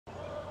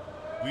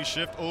we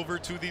shift over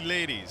to the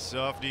ladies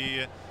of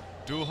the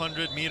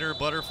 200-meter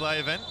butterfly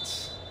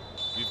event.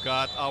 We've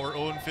got our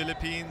own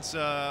Philippines,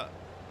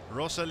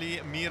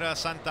 Rosalie Mira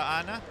Santa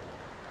Ana.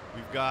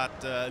 We've got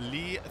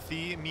Lee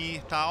Thi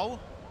Mi Tao.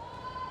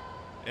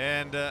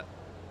 And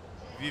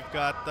we've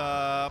got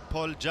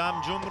Paul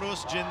Jam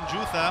Jumrus Jin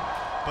Jutha.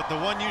 But the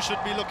one you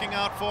should be looking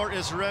out for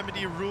is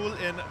Remedy Rule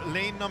in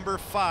lane number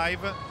 5,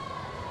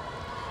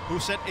 who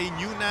set a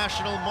new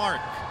national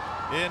mark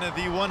in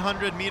the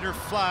 100-meter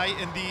fly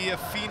in the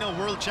FINA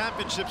World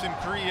Championships in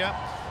Korea.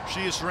 She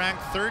is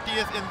ranked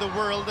 30th in the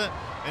world,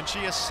 and she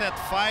has set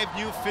 5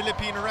 new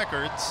Philippine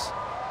records.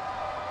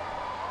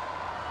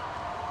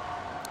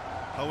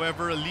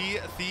 However, Lee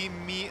Thi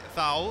Mi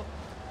Tao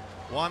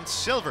won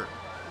silver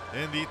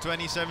in the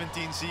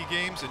 2017 SEA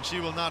Games, and she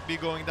will not be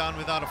going down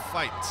without a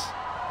fight.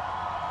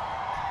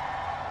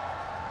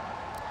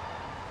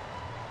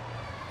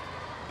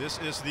 This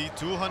is the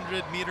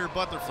 200-meter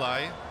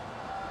butterfly.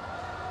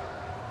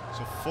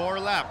 So 4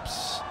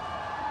 laps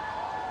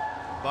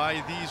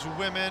by these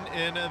women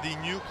in the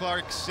New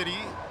Clark City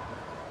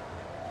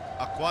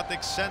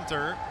Aquatic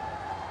Center.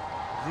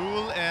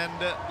 Rule and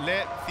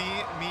Lee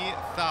Thi Mi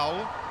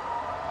Tao,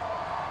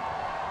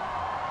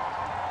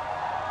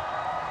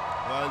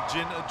 while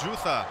Jin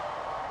Jutha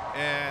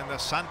and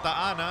Santa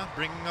Ana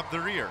bringing up the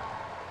rear.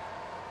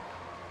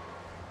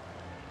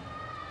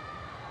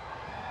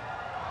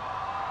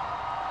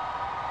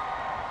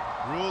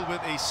 Rule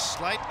with a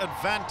slight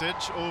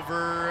advantage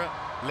over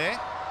Le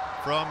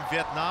from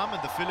Vietnam,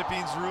 and the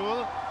Philippines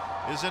Rule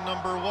is in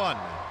number 1.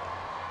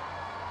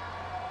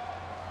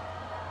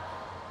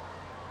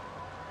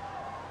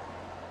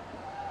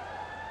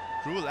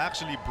 Rule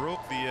actually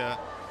broke the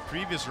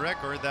previous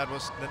record, that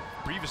was the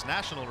previous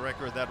national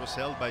record that was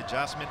held by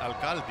Jasmine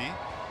Alcalde,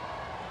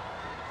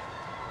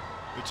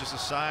 which is a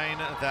sign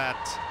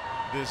that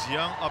this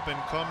young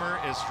up-and-comer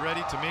is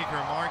ready to make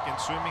her mark in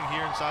swimming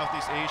here in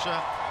Southeast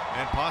Asia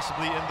and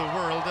possibly in the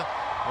world.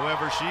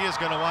 However, she is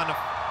going to want to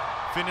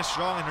finish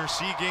strong in her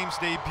SEA Games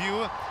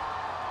debut,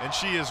 and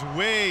she is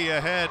way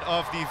ahead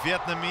of the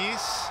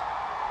Vietnamese.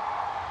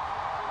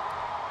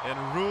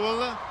 And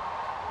Rule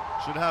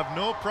should have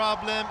no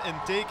problem in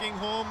taking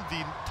home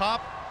the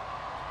top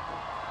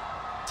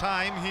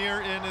time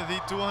here in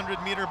the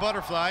 200-meter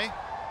butterfly.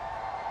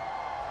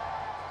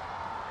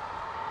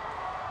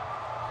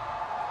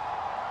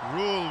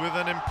 Rule with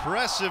an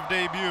impressive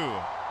debut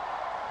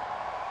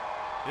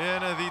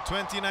in the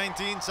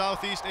 2019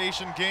 Southeast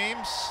Asian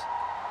Games,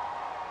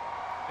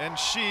 and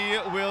she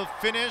will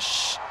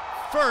finish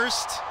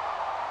first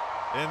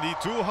in the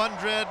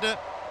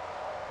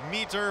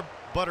 200-meter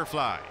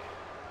butterfly.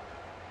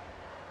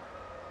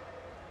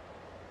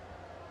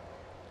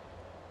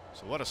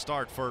 So what a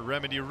start for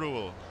Remedy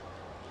Rule,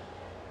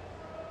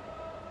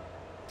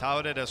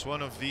 touted as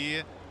one of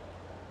the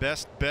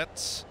best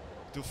bets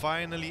to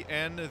finally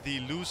end the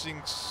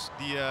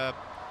the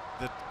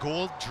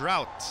gold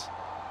drought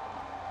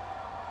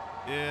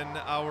in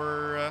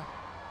our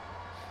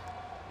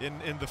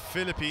in the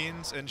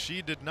Philippines, and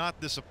she did not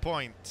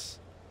disappoint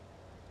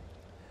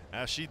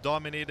as she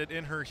dominated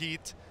in her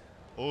heat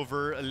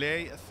over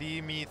Lee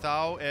Thi Mi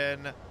Tao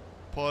and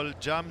Paul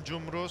Jam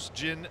Jumrus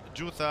Jin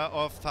Jutha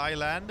of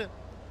Thailand,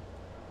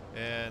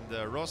 and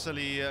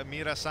Rosalie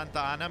Mira Santa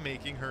Ana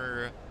making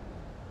her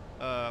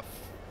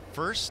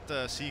first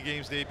SEA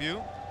Games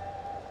debut.